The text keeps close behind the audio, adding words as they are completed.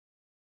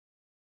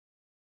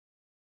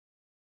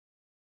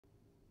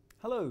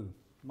Hello,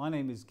 my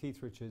name is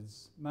Keith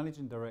Richards,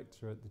 Managing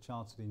Director at the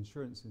Chartered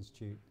Insurance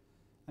Institute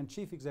and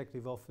Chief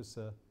Executive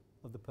Officer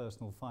of the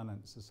Personal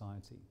Finance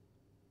Society.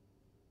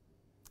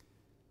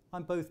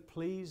 I'm both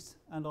pleased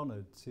and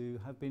honoured to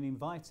have been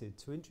invited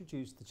to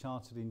introduce the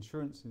Chartered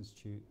Insurance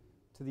Institute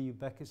to the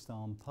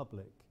Uzbekistan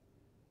public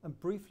and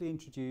briefly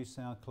introduce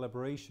our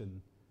collaboration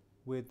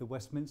with the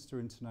Westminster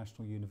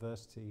International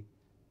University,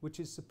 which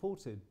is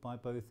supported by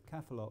both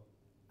CAFELOC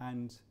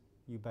and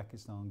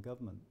Uzbekistan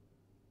government.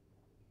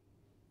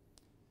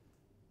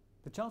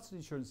 The Chartered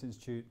Insurance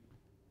Institute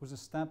was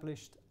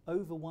established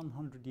over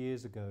 100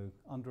 years ago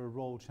under a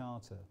royal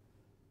charter,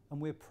 and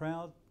we're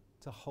proud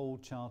to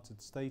hold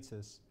chartered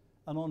status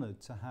and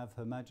honoured to have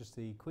Her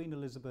Majesty Queen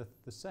Elizabeth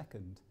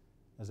II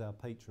as our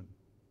patron.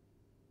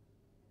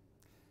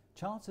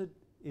 Chartered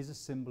is a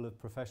symbol of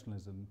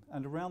professionalism,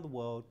 and around the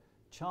world,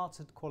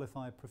 chartered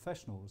qualified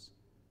professionals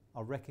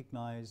are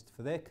recognised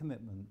for their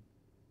commitment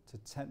to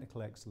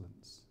technical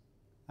excellence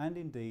and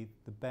indeed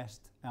the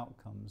best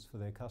outcomes for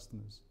their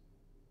customers.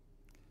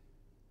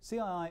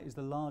 CII is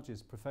the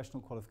largest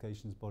professional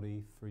qualifications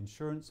body for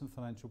insurance and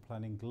financial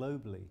planning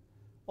globally,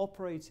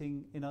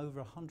 operating in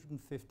over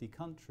 150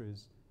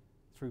 countries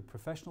through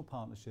professional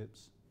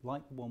partnerships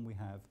like the one we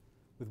have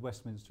with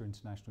Westminster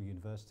International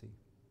University.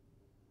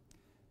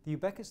 The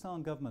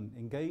Uzbekistan government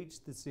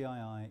engaged the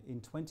CII in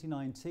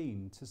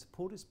 2019 to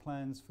support its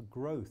plans for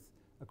growth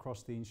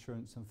across the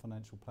insurance and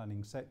financial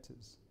planning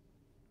sectors.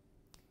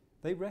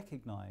 They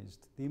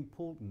recognised the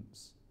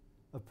importance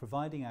of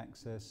providing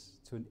access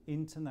to an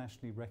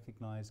internationally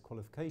recognised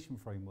qualification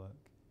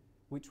framework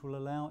which will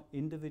allow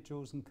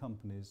individuals and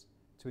companies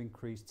to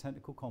increase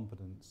technical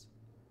competence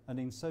and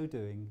in so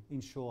doing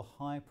ensure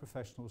high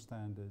professional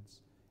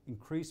standards,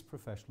 increased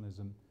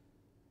professionalism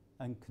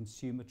and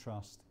consumer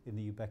trust in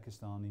the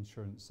Uzbekistan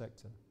insurance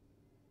sector.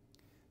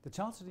 The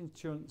Chartered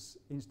Insurance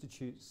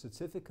Institute's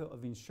Certificate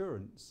of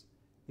Insurance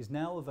is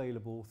now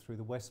available through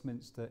the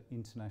Westminster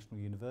International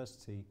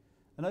University,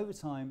 and over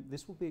time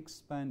this will be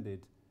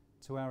expanded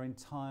to our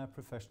entire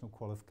professional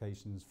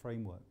qualifications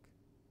framework.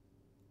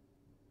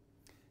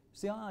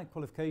 CII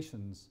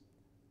qualifications,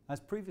 as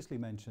previously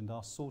mentioned,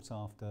 are sought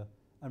after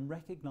and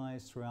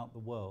recognised throughout the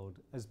world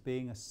as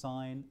being a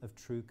sign of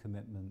true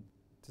commitment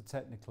to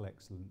technical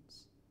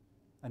excellence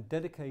and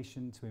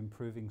dedication to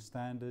improving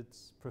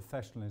standards,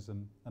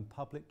 professionalism and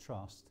public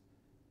trust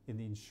in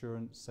the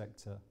insurance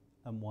sector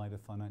and wider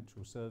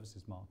financial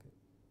services market.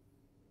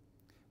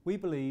 We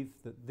believe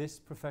that this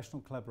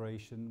professional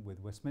collaboration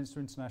with Westminster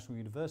International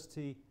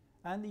University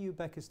and the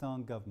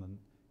Uzbekistan government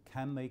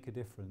can make a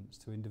difference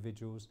to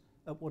individuals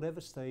at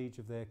whatever stage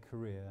of their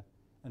career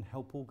and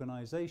help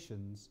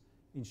organisations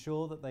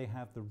ensure that they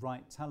have the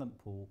right talent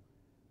pool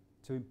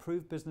to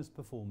improve business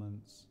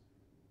performance,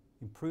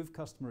 improve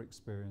customer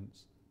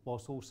experience,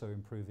 whilst also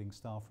improving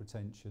staff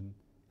retention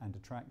and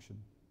attraction.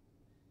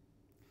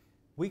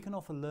 We can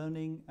offer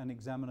learning and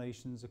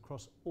examinations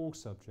across all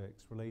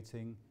subjects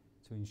relating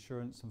to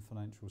insurance and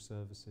financial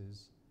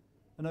services,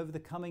 and over the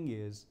coming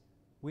years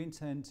we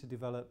intend to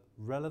develop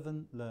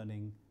relevant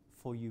learning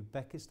for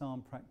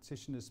Uzbekistan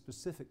practitioners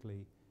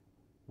specifically,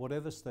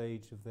 whatever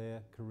stage of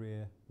their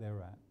career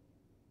they're at.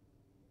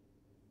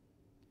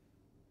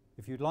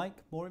 If you'd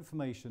like more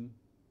information,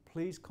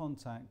 please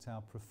contact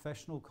our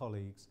professional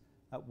colleagues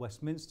at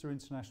Westminster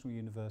International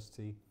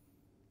University,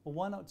 or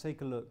why not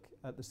take a look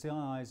at the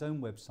CII's own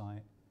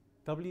website,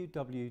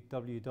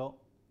 www.cii.co.uk.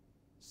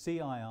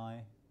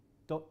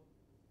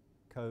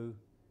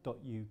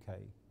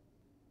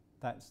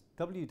 That's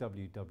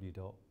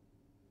www.cii.co.uk.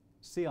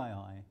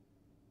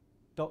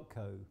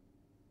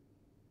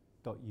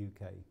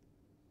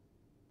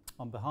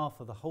 On behalf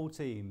of the whole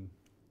team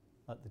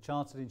at the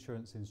Chartered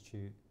Insurance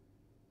Institute,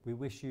 we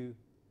wish you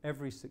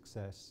every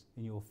success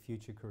in your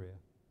future career.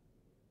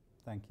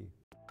 Thank you.